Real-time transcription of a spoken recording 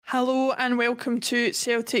Hello and welcome to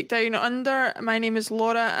Celtic Down Under. My name is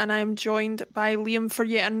Laura and I'm joined by Liam for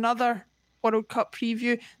yet another World Cup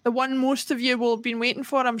preview. The one most of you will have been waiting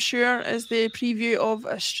for, I'm sure, is the preview of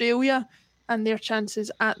Australia and their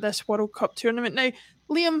chances at this World Cup tournament. Now,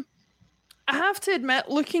 Liam, I have to admit,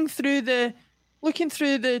 looking through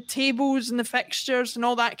the tables and the fixtures and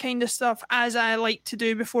all that kind of stuff, as I like to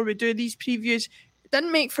do before we do these previews, it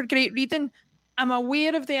didn't make for great reading. I'm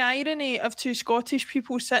aware of the irony of two Scottish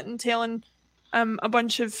people sitting telling a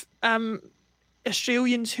bunch of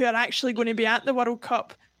Australians who are actually going to be at the World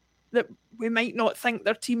Cup that we might not think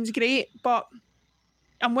their team's great, but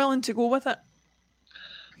I'm willing to go with it.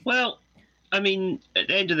 Well, I mean, at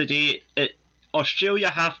the end of the day, Australia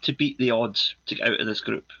have to beat the odds to get out of this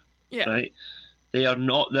group. Yeah. Right? They are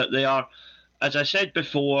not that they are, as I said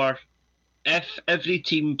before, if every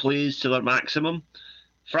team plays to their maximum,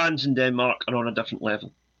 France and Denmark are on a different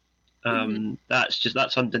level.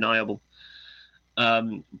 That's undeniable.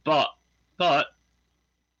 But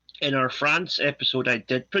in our France episode, I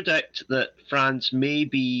did predict that France may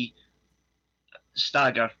be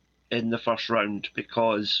stagger in the first round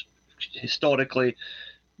because historically,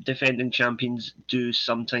 defending champions do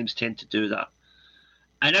sometimes tend to do that.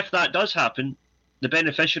 And if that does happen, the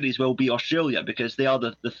beneficiaries will be Australia because they are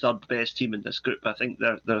the third best team in this group. I think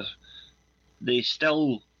they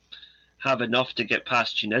still have enough to get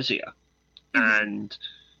past Tunisia. And,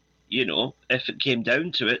 if it came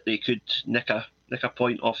down to it, they could nick a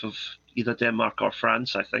point off of either Denmark or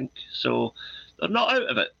France, I think. So they're not out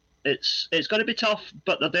of it. It's going to be tough,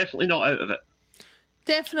 but they're definitely not out of it.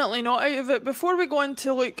 Definitely not out of it. Before we go on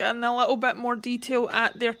to look in a little bit more detail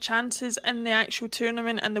at their chances in the actual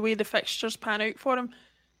tournament and the way the fixtures pan out for them,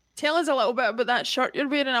 tell us a little bit about that shirt you're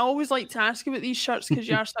wearing. I always like to ask about these shirts because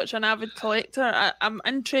you are such an avid collector. I'm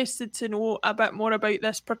interested to know a bit more about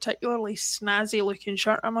this particularly snazzy looking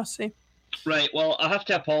shirt, I must say. Right, well, I have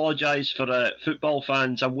to apologise for football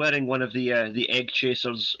fans. I'm wearing one of the Egg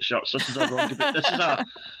Chasers shirts. This is a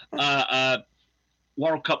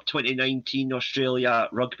World Cup 2019 Australia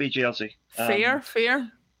rugby jersey. Fair.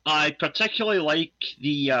 I particularly like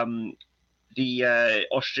the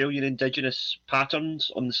Australian Indigenous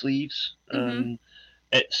patterns on the sleeves.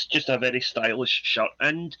 It's just a very stylish shirt,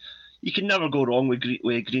 and you can never go wrong with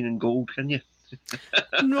green and gold, can you?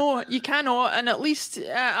 No, you cannot, and at least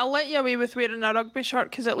I'll let you away with wearing a rugby shirt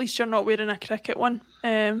because at least you're not wearing a cricket one.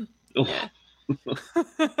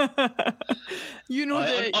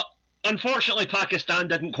 Unfortunately, Pakistan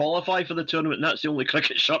didn't qualify for the tournament, and that's the only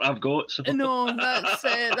cricket shirt I've got. So. No,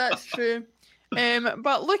 that's true.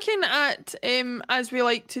 But looking at, as we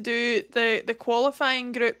like to do, the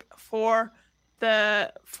qualifying group for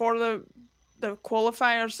the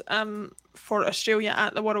qualifiers for Australia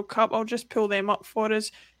at the World Cup, I'll just pull them up for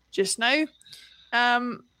us just now.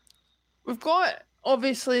 We've got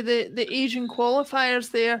obviously the Asian qualifiers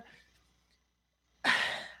there.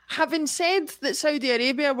 Having said that Saudi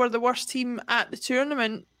Arabia were the worst team at the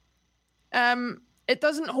tournament, it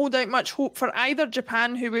doesn't hold out much hope for either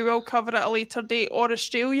Japan, who we will cover at a later date, or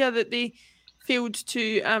Australia, that they failed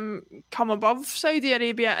to come above Saudi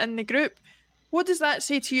Arabia in the group. What does that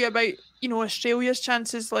say to you about, Australia's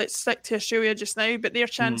chances? Let's stick to Australia just now, but their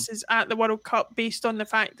chances at the World Cup based on the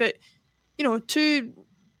fact that, two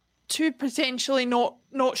potentially not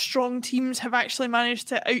strong teams have actually managed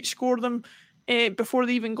to outscore them before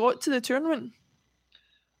they even got to the tournament.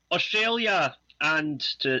 Australia and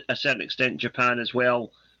to a certain extent Japan as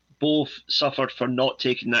well both suffered for not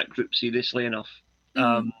taking that group seriously enough.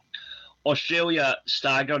 Australia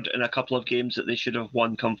staggered in a couple of games that they should have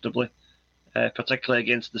won comfortably, particularly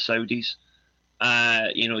against the Saudis.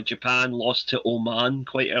 Japan lost to Oman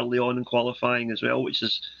quite early on in qualifying as well, which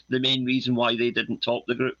is the main reason why they didn't top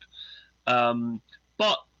the group.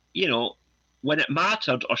 But when it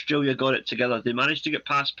mattered, Australia got it together. They managed to get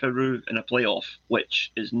past Peru in a playoff,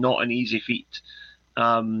 which is not an easy feat.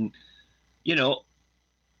 My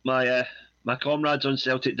comrades on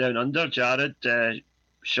Celtic Down Under, Jared,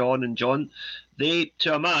 Sean and John, they,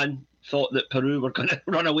 to a man, thought that Peru were going to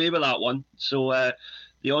run away with that one. So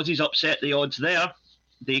the Aussies upset the odds there.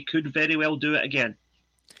 They could very well do it again.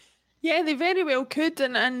 Yeah, they very well could,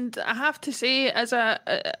 and I have to say, as a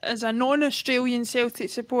non-Australian Celtic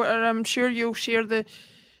supporter, I'm sure you'll share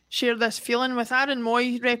this feeling with Aaron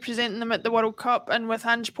Moy representing them at the World Cup, and with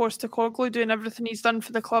Ange Postecoglou doing everything he's done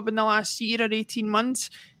for the club in the last year or 18 months.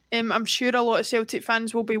 I'm sure a lot of Celtic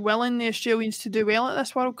fans will be willing the Australians to do well at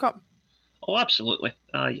this World Cup. Oh, absolutely.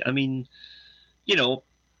 I mean, no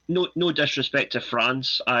disrespect to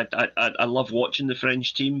France. I love watching the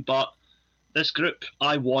French team, but this group,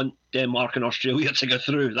 I want Denmark and Australia to go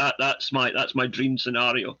through. That's my dream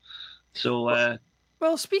scenario. So.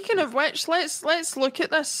 Well, speaking of which, let's look at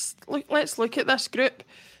this. Let's look at this group.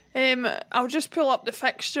 I'll just pull up the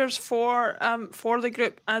fixtures for the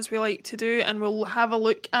group as we like to do, and we'll have a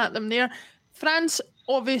look at them there. France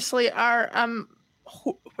obviously are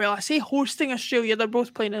I say hosting Australia. They're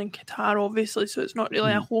both playing in Qatar, obviously, so it's not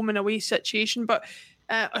really a home and away situation. But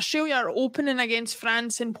Australia are opening against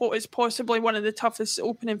France in what is possibly one of the toughest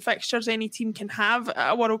opening fixtures any team can have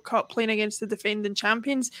at a World Cup, playing against the defending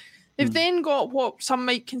champions. They've then got what some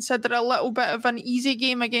might consider a little bit of an easy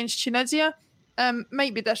game against Tunisia.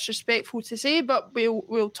 Might be disrespectful to say, but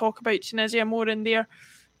we'll talk about Tunisia more in their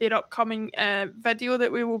upcoming video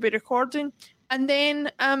that we will be recording. And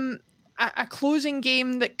then a closing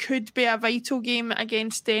game that could be a vital game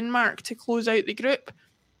against Denmark to close out the group.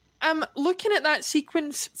 Looking at that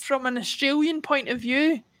sequence from an Australian point of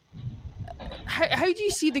view, how do you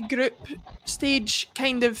see the group stage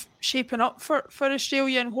kind of shaping up for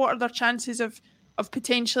Australia, and what are their chances of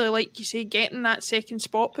potentially, like you say, getting that second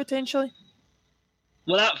spot potentially?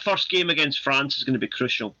 Well, that first game against France is going to be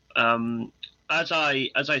crucial. As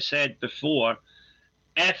I said before,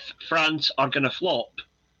 if France are going to flop,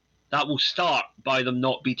 that will start by them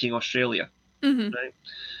not beating Australia. Mm-hmm. Right?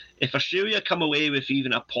 If Australia come away with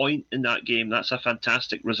even a point in that game, that's a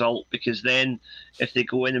fantastic result, because then if they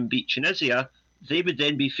go in and beat Tunisia, they would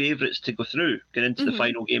then be favourites to go through, get into the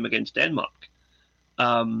final game against Denmark.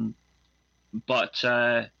 But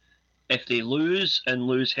if they lose and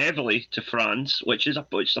lose heavily to France, which is a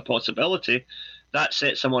possibility, that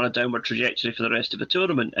sets them on a downward trajectory for the rest of the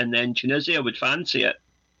tournament, and then Tunisia would fancy it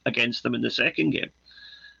against them in the second game.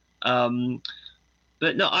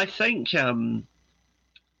 But no, I think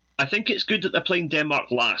it's good that they're playing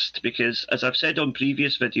Denmark last, because, as I've said on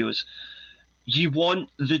previous videos, you want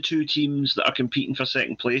the two teams that are competing for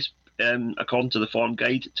second place, according to the form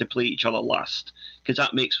guide, to play each other last, because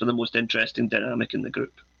that makes for the most interesting dynamic in the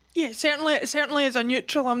group. Yeah, certainly as a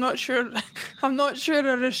neutral, I'm not sure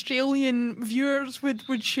our Australian viewers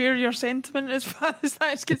would share your sentiment as far as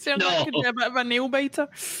that's concerned. No. That could be a bit of a nail biter.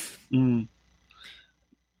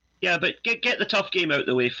 Yeah, but get the tough game out of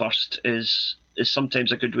the way first is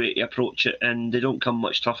sometimes a good way to approach it, and they don't come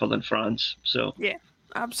much tougher than France. So yeah,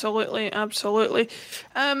 absolutely.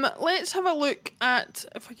 Let's have a look at,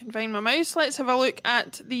 if I can find my mouse, let's have a look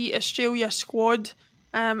at the Australia squad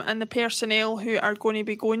and the personnel who are going to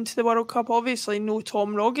be going to the World Cup. Obviously, no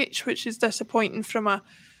Tom Rogic, which is disappointing from a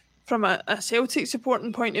Celtic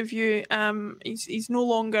supporting point of view. He's no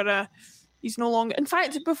longer. In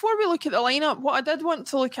fact, before we look at the lineup, what I did want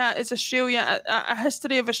to look at is Australia, a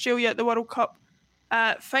history of Australia at the World Cup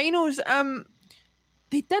finals.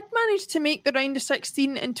 They did manage to make the round of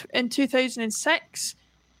 16 in 2006,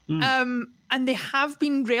 and they have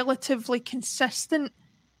been relatively consistent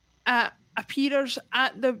appearers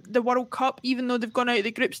at the World Cup, even though they've gone out of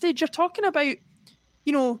the group stage. You're talking about,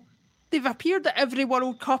 they've appeared at every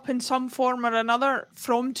World Cup in some form or another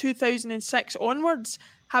from 2006 onwards,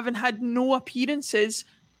 having had no appearances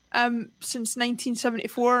since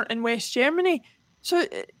 1974 in West Germany. So,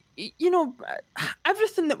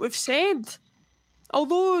 everything that we've said,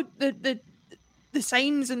 although the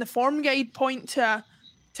signs in the form guide point to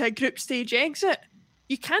a group stage exit,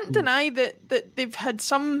 you can't deny that they've had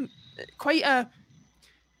some quite a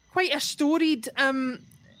storied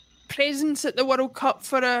presence at the World Cup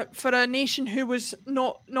for a nation who was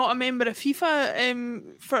not a member of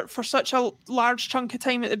FIFA for such a large chunk of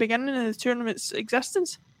time at the beginning of the tournament's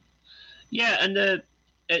existence. Yeah, and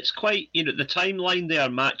it's quite, the timeline there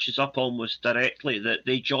matches up almost directly, that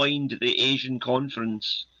they joined the Asian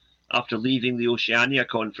Conference after leaving the Oceania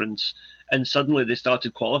Conference, and suddenly they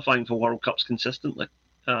started qualifying for World Cups consistently.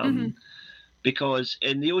 Because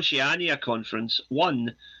in the Oceania Conference,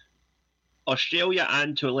 Australia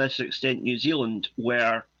and to a lesser extent New Zealand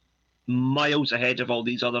were miles ahead of all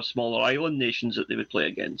these other smaller island nations that they would play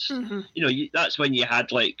against. That's when you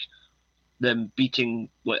had them beating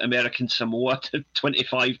American Samoa to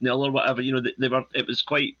 25-0 or whatever. It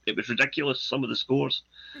was ridiculous, some of the scores.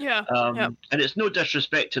 Yeah. And it's no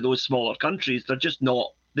disrespect to those smaller countries. They're just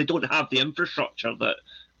not. They don't have the infrastructure that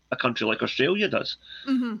a country like Australia does.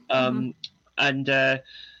 And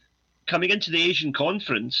coming into the Asian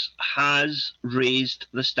Conference has raised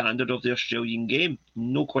the standard of the Australian game,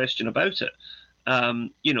 no question about it.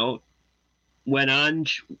 When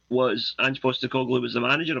Ange Postecoglou was the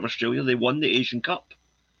manager of Australia, they won the Asian Cup.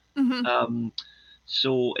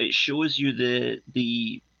 So it shows you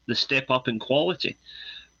the step up in quality.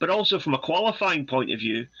 But also from a qualifying point of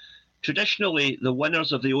view, traditionally the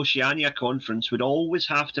winners of the Oceania Conference would always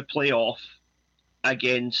have to play off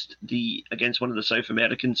against one of the South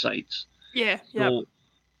American sides. Yeah. So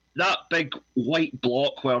that big white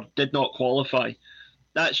block where did not qualify,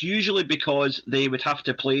 that's usually because they would have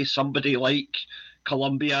to play somebody like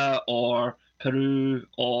Colombia or Peru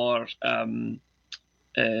or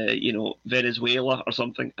Venezuela or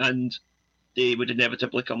something, and they would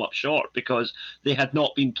inevitably come up short because they had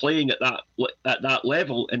not been playing at that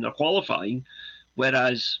level in their qualifying,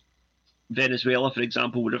 whereas Venezuela, for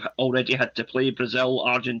example, would have already had to play Brazil,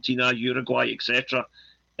 Argentina, Uruguay, etc.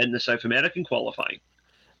 in the South American qualifying.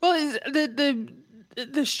 Well,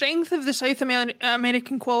 the strength of the South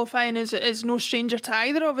American qualifying is no stranger to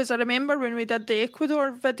either of us. I remember when we did the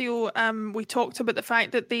Ecuador video, we talked about the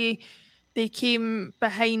fact that they came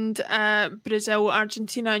behind Brazil,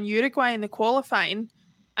 Argentina and Uruguay in the qualifying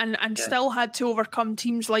and still had to overcome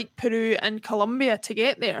teams like Peru and Colombia to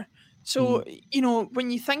get there. So, when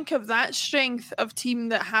you think of that strength of team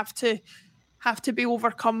that have to be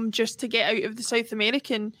overcome just to get out of the South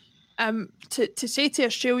American, to say to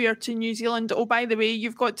Australia or to New Zealand, oh, by the way,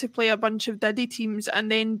 you've got to play a bunch of Diddy teams and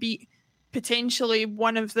then beat potentially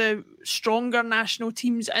one of the stronger national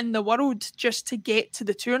teams in the world just to get to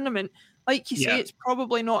the tournament. Like you say, it's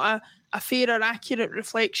probably not a fair or accurate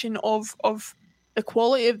reflection of the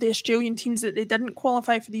quality of the Australian teams that they didn't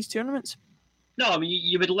qualify for these tournaments. No, I mean,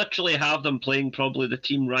 you would literally have them playing probably the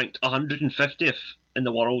team ranked 150th in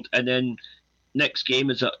the world, and then next game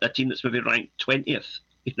is a team that's maybe ranked 20th.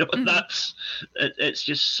 It's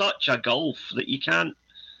just such a gulf that you can't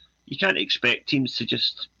expect teams to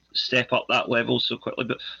just step up that level so quickly.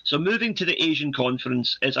 But so moving to the Asian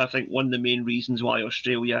Conference is, I think, one of the main reasons why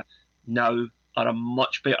Australia now are a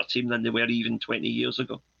much better team than they were even 20 years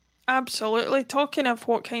ago. Absolutely. Talking of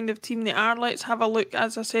what kind of team they are, let's have a look.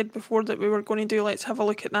 As I said before that we were going to do, let's have a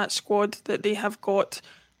look at that squad that they have got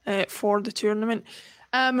for the tournament.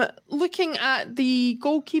 Looking at the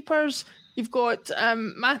goalkeepers, you've got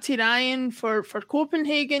Matty Ryan for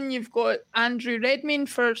Copenhagen, you've got Andrew Redmayne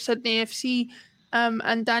for Sydney FC,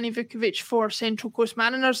 and Danny Vukovic for Central Coast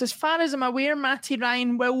Mariners. As far as I'm aware, Matty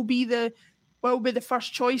Ryan will be the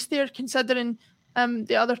first choice there, considering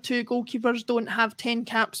the other two goalkeepers don't have 10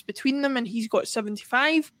 caps between them, and he's got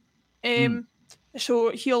 75.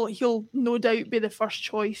 So he'll no doubt be the first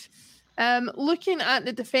choice. Looking at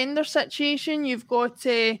the defender situation, you've got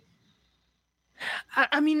a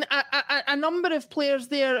number of players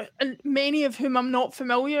there, many of whom I'm not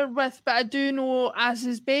familiar with, but I do know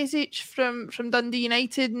Aziz Bezic from Dundee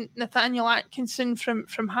United, Nathaniel Atkinson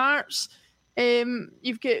from Hearts.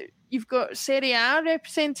 You've got Serie A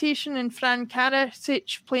representation in Fran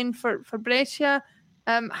Karasic playing for Brescia,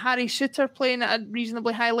 Harry Suter playing at a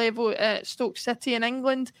reasonably high level at Stoke City in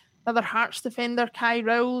England, another Hearts defender, Kai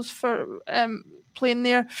Rowles for playing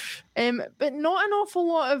there, but not an awful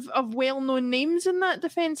lot of well-known names in that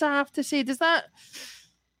defence, I have to say. Does that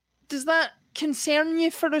concern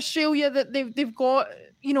you for Australia that they've got,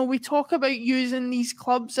 we talk about using these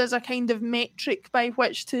clubs as a kind of metric by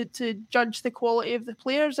which to judge the quality of the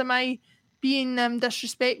players? Am I being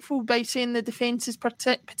disrespectful by saying the defence is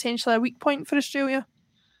potentially a weak point for Australia?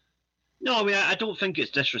 No, I mean, I don't think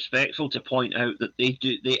it's disrespectful to point out that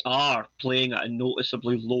they are playing at a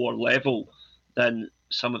noticeably lower level than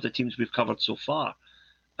some of the teams we've covered so far.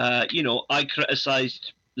 I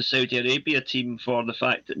criticised the Saudi Arabia team for the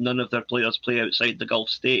fact that none of their players play outside the Gulf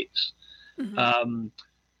states. Mm-hmm.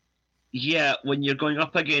 When you're going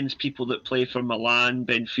up against people that play for Milan,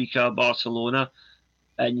 Benfica, Barcelona,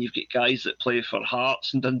 and you've got guys that play for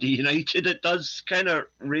Hearts and Dundee United, it does kind of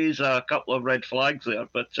raise a couple of red flags there.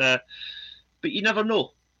 But you never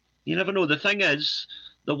know. You never know. The thing is,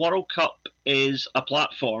 the World Cup is a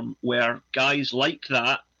platform where guys like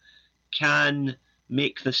that can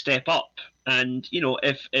make the step up. And,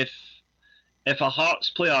 if a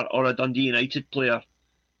Hearts player or a Dundee United player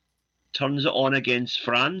turns it on against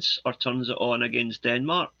France or turns it on against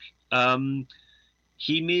Denmark,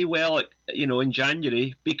 he may well, in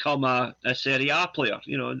January, become a Serie A player.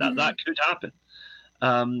 That could happen.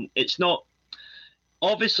 It's not...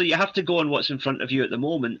 Obviously, you have to go on what's in front of you at the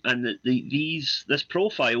moment, and this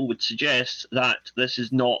profile would suggest that this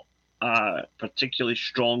is not a particularly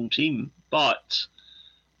strong team. But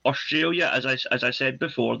Australia, as I said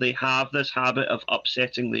before, they have this habit of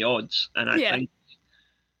upsetting the odds, and I think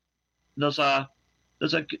there's a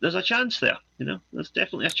chance there. There's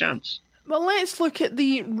definitely a chance. Well, let's look at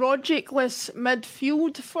the Rogic-less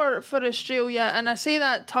midfield for Australia, and I say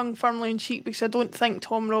that tongue firmly in cheek because I don't think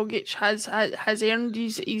Tom Rogic has earned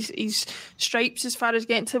his stripes as far as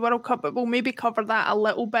getting to the World Cup, but we'll maybe cover that a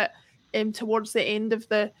little bit towards the end of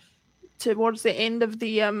the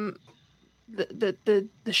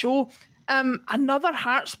show. Another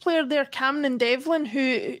Hearts player there, Cameron Devlin,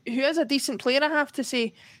 who is a decent player, I have to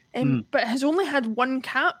say, but has only had one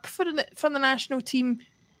cap for the national team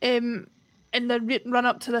in the run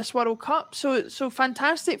up to this World Cup. So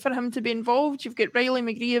fantastic for him to be involved. You've got Riley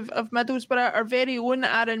McGree of Middlesbrough, our very own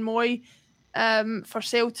Aaron Moy for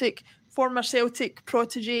Celtic, former Celtic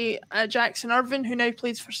protege Jackson Irvine, who now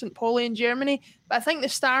plays for St. Pauli in Germany. But I think the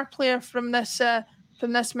star player from this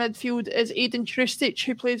midfield is Aiden Krustic,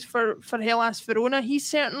 who plays for Hellas Verona. He's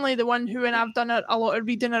certainly the one who, and I've done a lot of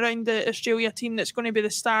reading around the Australia team, that's going to be the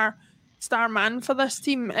star man for this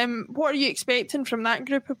team. What are you expecting from that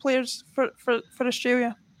group of players for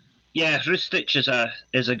Australia? Yeah, Krustic is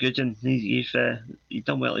a good one. You've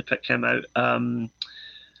done well to pick him out.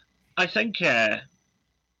 I think the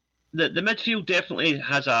midfield definitely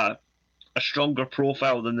has a stronger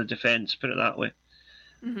profile than the defence, put it that way.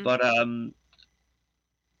 Mm-hmm. But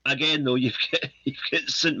again, though, you've got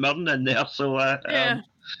St Mirren in there, so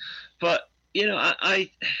but I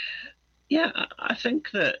think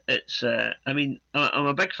that it's. I mean, I'm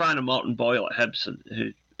a big fan of Martin Boyle at Hibs,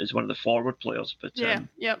 who is one of the forward players. But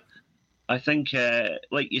I think,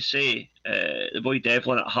 like you say, the boy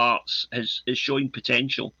Devlin at Hearts is showing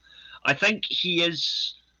potential. I think he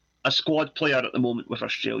is a squad player at the moment with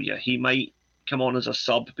Australia. He might come on as a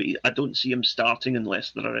sub, but I don't see him starting unless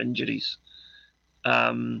there are injuries.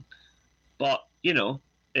 But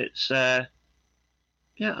it's I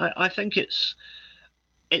think it's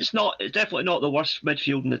definitely not the worst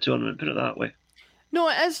midfield in the tournament, put it that way. No,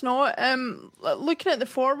 it is not. Looking at the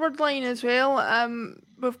forward line as well,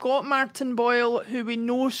 we've got Martin Boyle, who we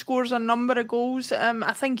know scores a number of goals.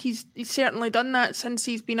 I think he's certainly done that since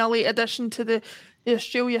he's been a late addition to the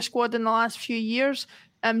Australia squad in the last few years.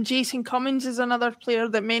 Jason Cummings is another player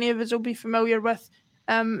that many of us will be familiar with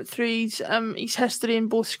through his history in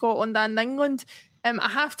both Scotland and England. I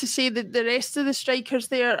have to say that the rest of the strikers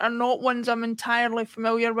there are not ones I'm entirely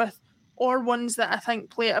familiar with, or ones that I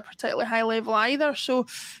think play at a particularly high level either. So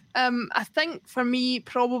I think for me,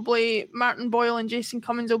 probably Martin Boyle and Jason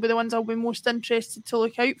Cummings will be the ones I'll be most interested to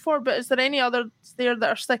look out for. But is there any others there that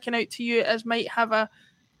are sticking out to you as might have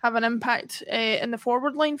an impact in the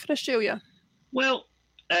forward line for Australia? Well,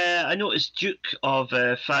 I noticed Duke of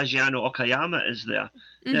Fagiano Okayama is there.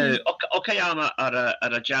 Mm-hmm. Now, Okayama are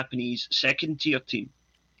a Japanese second-tier team.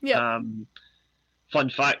 Yeah. Fun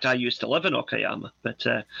fact: I used to live in Okayama, but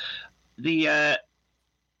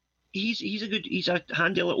he's a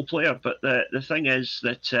handy little player. But the thing is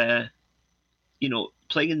that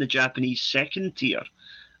playing in the Japanese second tier,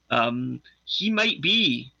 he might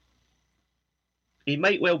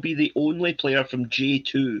well be the only player from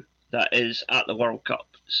J2 that is at the World Cup.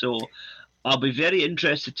 So I'll be very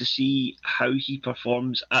interested to see how he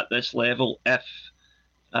performs at this level if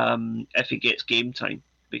he gets game time.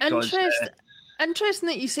 Because interesting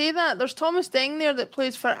that you say that. There's Thomas Deng there that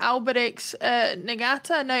plays for Albirex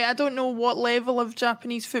Niigata. Now, I don't know what level of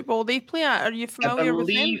Japanese football they play at. Are you familiar with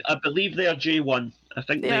them? I believe they are J1. I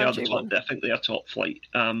think they are the top. I think they are top flight.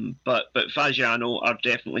 But Fagiano are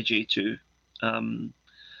definitely J2.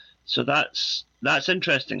 So that's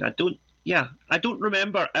interesting. I don't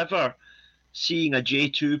remember ever seeing a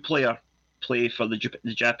J2 player play for the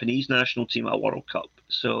Japanese national team at a World Cup.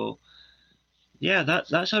 So yeah,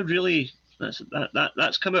 that's come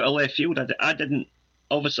out of left field. I hadn't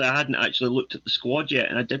actually looked at the squad yet,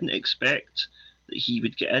 and I didn't expect that he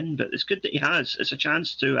would get in. But it's good that he has. It's a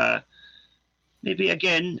chance to maybe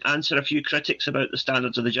again answer a few critics about the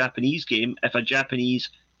standards of the Japanese game. If a Japanese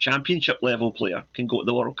championship level player can go to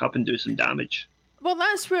the World Cup and do some damage. Well,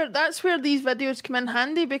 that's where these videos come in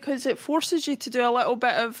handy, because it forces you to do a little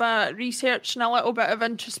bit of research and a little bit of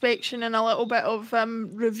introspection and a little bit of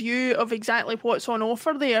review of exactly what's on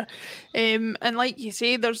offer there. And like you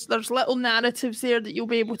say, there's little narratives there that you'll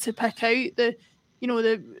be able to pick out.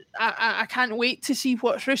 I can't wait to see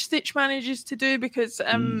what Krustic manages to do, because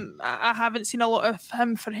I haven't seen a lot of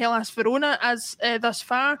him for Hellas Verona as thus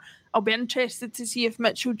far. I'll be interested to see if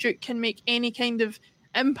Mitchell Duke can make any kind of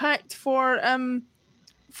impact for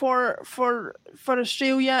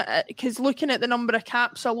Australia, because looking at the number of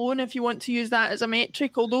caps alone, if you want to use that as a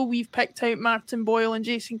metric, although we've picked out Martin Boyle and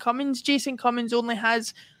Jason Cummings only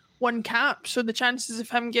has one cap, so the chances of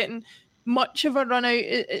him getting much of a run out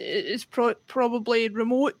is probably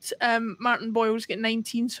remote. Martin Boyle's got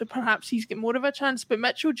 19, so perhaps he's got more of a chance, but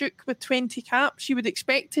Mitchell Duke with 20 caps, you would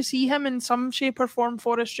expect to see him in some shape or form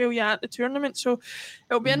for Australia at the tournament, so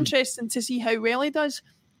it'll be interesting to see how well he does.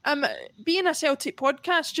 Being a Celtic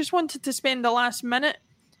podcast, just wanted to spend the last minute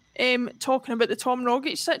talking about the Tom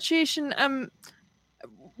Rogic situation.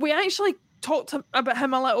 We actually talked about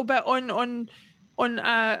him a little bit on on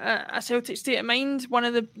a Celtic State of Mind, one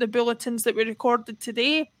of the bulletins that we recorded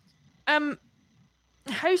today.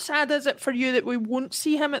 How sad is it for you that we won't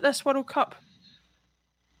see him at this World Cup?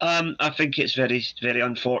 I think it's very, very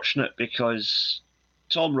unfortunate because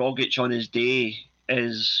Tom Rogic on his day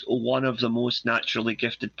is one of the most naturally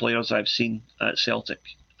gifted players I've seen at Celtic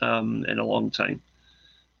in a long time.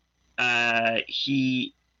 There's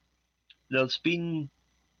been,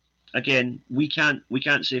 again, we can't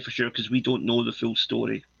say for sure because we don't know the full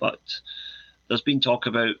story, but there's been talk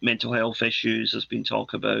about mental health issues. There's been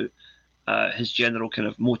talk about his general kind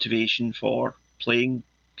of motivation for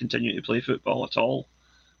continuing to play football at all.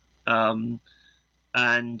 I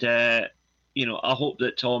hope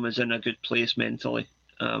that Tom is in a good place mentally.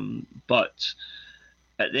 But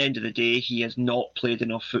at the end of the day, he has not played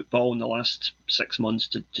enough football in the last 6 months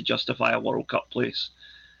to justify a World Cup place.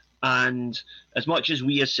 And as much as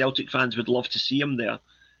we as Celtic fans would love to see him there,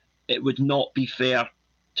 it would not be fair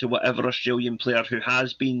to whatever Australian player who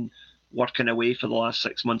has been working away for the last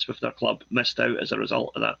 6 months with their club missed out as a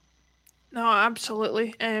result of that. No,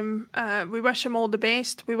 absolutely. We wish him all the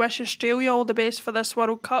best. We wish Australia all the best for this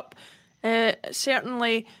World Cup.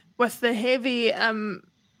 Certainly with the heavy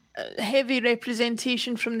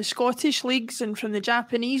representation from the Scottish leagues and from the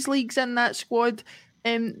Japanese leagues in that squad,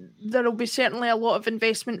 there will be certainly a lot of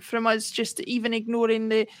investment from us, just even ignoring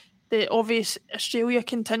the obvious Australia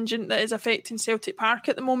contingent that is affecting Celtic Park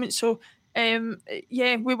at the moment. So,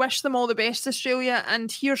 we wish them all the best, Australia, and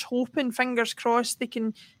here's hoping, fingers crossed, they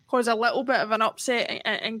can cause a little bit of an upset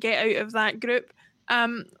and get out of that group.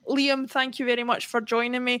 Liam, thank you very much for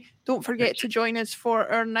joining me. Don't forget to join us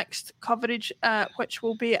for our next coverage, which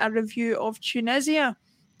will be a review of Tunisia.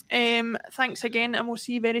 Thanks again, and we'll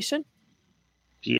see you very soon.